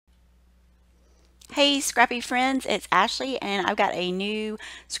Hey scrappy friends, it's Ashley and I've got a new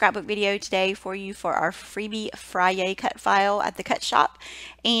scrapbook video today for you for our freebie Friyay cut file at the cut shop,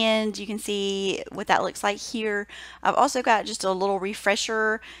 and you can see what that looks like here. I've also got just a little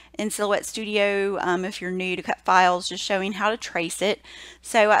refresher in Silhouette Studio if you're new to cut files, just showing how to trace it.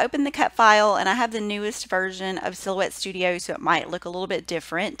 So I opened the cut file and I have the newest version of Silhouette Studio, so it might look a little bit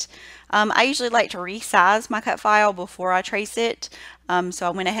different. I usually like to resize my cut file before I trace it, so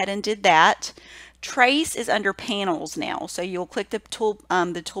I went ahead and did that. Trace is under panels now, so you'll click the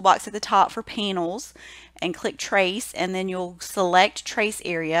toolbox at the top for panels and click trace, and then you'll select trace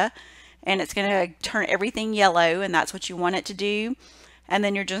area, and it's going to turn everything yellow, and that's what you want it to do. And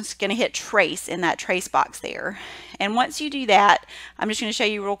then you're just going to hit trace in that trace box there. And once you do that, I'm just going to show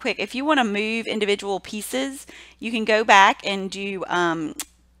you real quick. If you want to move individual pieces, you can go back and do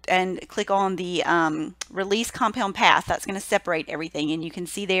and click on the release compound path. That's going to separate everything, and you can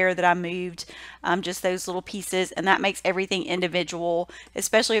see there that I moved just those little pieces, and that makes everything individual,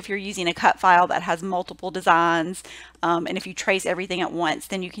 especially if you're using a cut file that has multiple designs, and if you trace everything at once,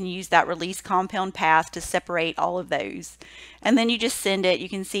 then you can use that release compound path to separate all of those, and then you just send it. You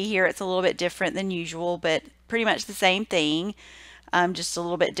can see here it's a little bit different than usual, but pretty much the same thing. Just a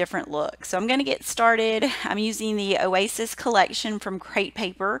little bit different look. So I'm going to get started. I'm using the OASIS collection from Crate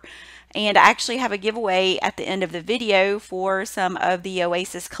Paper, and I actually have a giveaway at the end of the video for some of the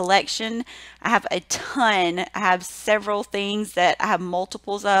OASIS collection. I have a ton. I have several things that I have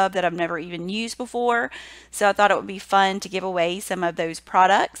multiples of that I've never even used before, so I thought it would be fun to give away some of those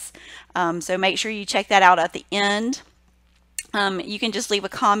products. So make sure you check that out at the end. You can just leave a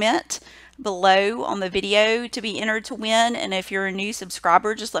comment below on the video to be entered to win, and if you're a new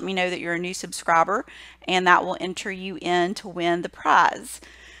subscriber, just let me know that you're a new subscriber, and that will enter you in to win the prize.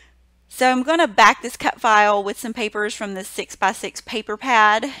 So I'm going to back this cut file with some papers from the 6x6 paper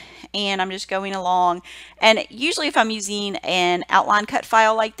pad, and I'm just going along. And usually if I'm using an outline cut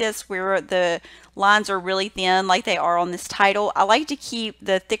file like this where the lines are really thin like they are on this title, I like to keep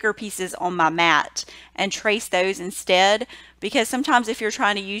the thicker pieces on my mat and trace those instead, because sometimes if you're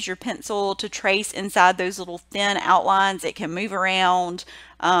trying to use your pencil to trace inside those little thin outlines, it can move around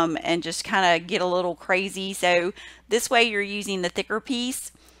and just kind of get a little crazy. So this way you're using the thicker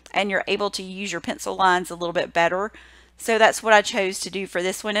piece and you're able to use your pencil lines a little bit better. So that's what I chose to do for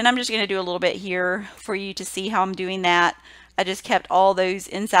this one, and I'm just going to do a little bit here for you to see how I'm doing that. I just kept all those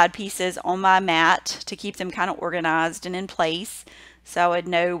inside pieces on my mat to keep them kind of organized and in place, so I would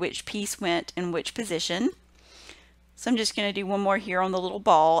know which piece went in which position. So I'm just going to do one more here on the little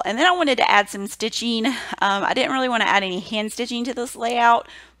ball, and then I wanted to add some stitching. I didn't really want to add any hand stitching to this layout,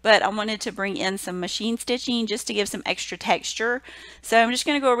 but I wanted to bring in some machine stitching just to give some extra texture. So I'm just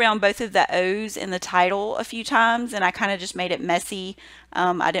going to go around both of the O's in the title a few times, and I kind of just made it messy.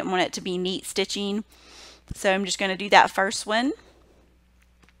 I didn't want it to be neat stitching, so I'm just going to do that first one.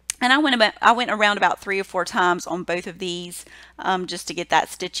 And I went around about 3 or 4 times on both of these just to get that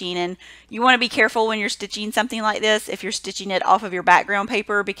stitching. And you want to be careful when you're stitching something like this if you're stitching it off of your background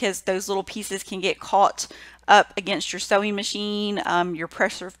paper, because those little pieces can get caught up against your sewing machine, your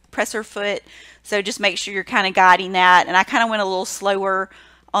presser foot. So just make sure you're kind of guiding that. And I kind of went a little slower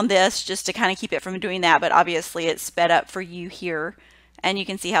on this just to kind of keep it from doing that, but obviously it's sped up for you here. And you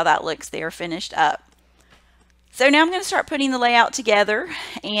can see how that looks there finished up. So now I'm going to start putting the layout together,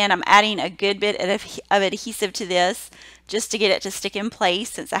 and I'm adding a good bit of adhesive to this just to get it to stick in place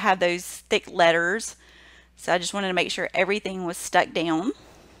since I have those thick letters. So I just wanted to make sure everything was stuck down.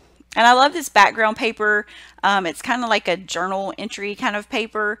 And I love this background paper. It's kind of like a journal entry kind of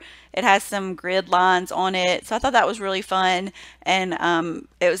paper. It has some grid lines on it, so I thought that was really fun. And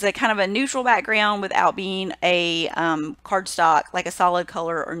it was a kind of a neutral background without being a cardstock, like a solid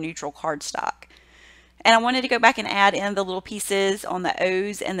color or neutral cardstock. And I wanted to go back and add in the little pieces on the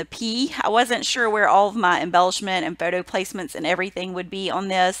O's and the P. I wasn't sure where all of my embellishment and photo placements and everything would be on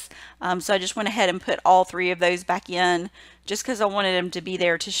this. So I just went ahead and put all 3 of those back in just because I wanted them to be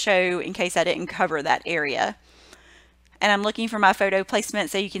there to show in case I didn't cover that area. And I'm looking for my photo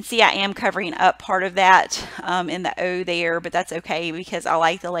placement, so you can see I am covering up part of that in the O there, but that's okay because I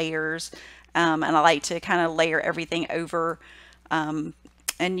like the layers and I like to kind of layer everything over.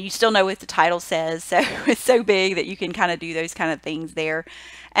 And you still know what the title says, so it's so big that you can kind of do those kind of things there.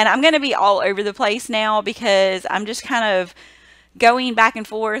 And I'm going to be all over the place now because I'm just kind of going back and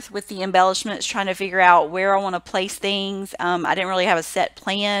forth with the embellishments, trying to figure out where I want to place things. I didn't really have a set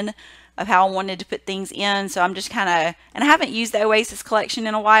plan of how I wanted to put things in, so I'm just kind of, and I haven't used the OASIS collection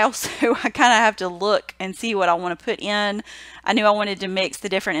in a while, so I kind of have to look and see what I want to put in. I knew I wanted to mix the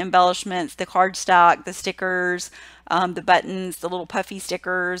different embellishments, the cardstock, the stickers, the buttons, the little puffy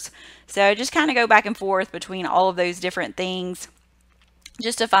stickers. So just kind of go back and forth between all of those different things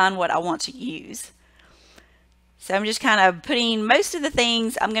just to find what I want to use. So I'm just kind of putting most of the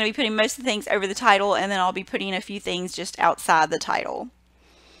things, I'm going to be putting most of the things over the title, and then I'll be putting a few things just outside the title.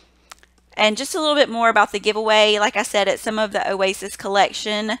 And just a little bit more about the giveaway. Like I said, it's some of the OASIS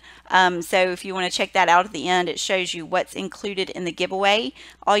collection. So if you want to check that out at the end, it shows you what's included in the giveaway.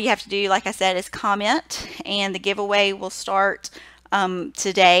 All you have to do, like I said, is comment, and the giveaway will start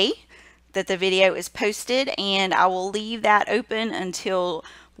today that the video is posted, and I will leave that open until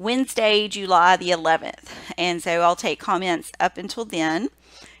Wednesday, July the 11th. And so I'll take comments up until then.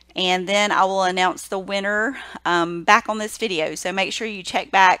 And then I will announce the winner back on this video. So make sure you check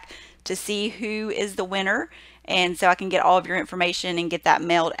back to see who is the winner, and so I can get all of your information and get that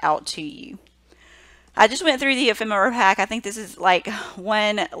mailed out to you. I just went through the ephemera pack. I think this is like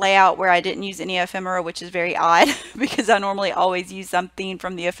one layout where I didn't use any ephemera, which is very odd because I normally always use something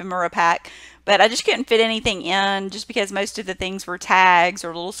from the ephemera pack, but I just couldn't fit anything in just because most of the things were tags or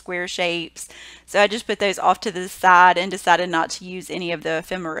little square shapes. So I just put those off to the side and decided not to use any of the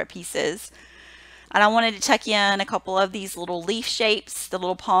ephemera pieces. And I wanted to tuck in a couple of these little leaf shapes, the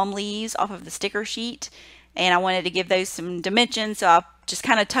little palm leaves off of the sticker sheet. And I wanted to give those some dimension, so I just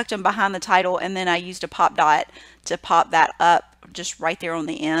kind of tucked them behind the title, and then I used a pop dot to pop that up just right there on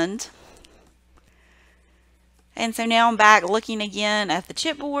the end. And so now I'm back looking again at the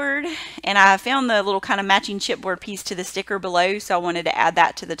chipboard, and I found the little kind of matching chipboard piece to the sticker below, so I wanted to add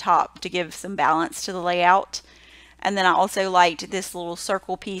that to the top to give some balance to the layout. And then I also liked this little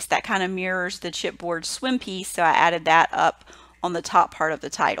circle piece that kind of mirrors the chipboard swim piece, so I added that up on the top part of the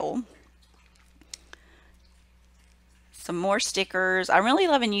title. Some more stickers. I'm really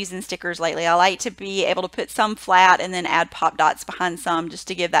loving using stickers lately. I like to be able to put some flat and then add pop dots behind some just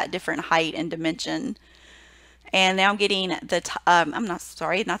to give that different height and dimension. And now I'm getting the,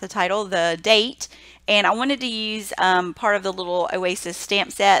 the date. And I wanted to use part of the little OASIS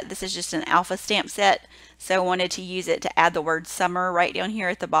stamp set. This is just an alpha stamp set. So I wanted to use it to add the word summer right down here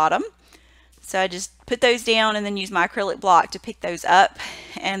at the bottom. So I just put those down and then use my acrylic block to pick those up.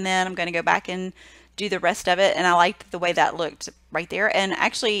 And then I'm going to go back and do the rest of it, and I liked the way that looked right there. And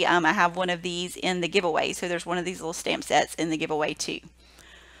actually I have one of these in the giveaway, so there's one of these little stamp sets in the giveaway too.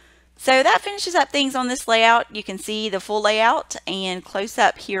 So that finishes up things on this layout. You can see the full layout and close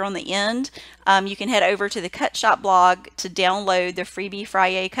up here on the end. You can head over to the Cut Shop blog to download the Freebie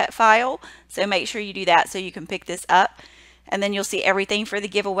Friyay cut file, so make sure you do that so you can pick this up, and then you'll see everything for the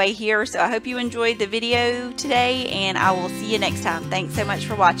giveaway here. So I hope you enjoyed the video today, and I will see you next time. Thanks so much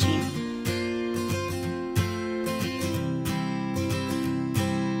for watching.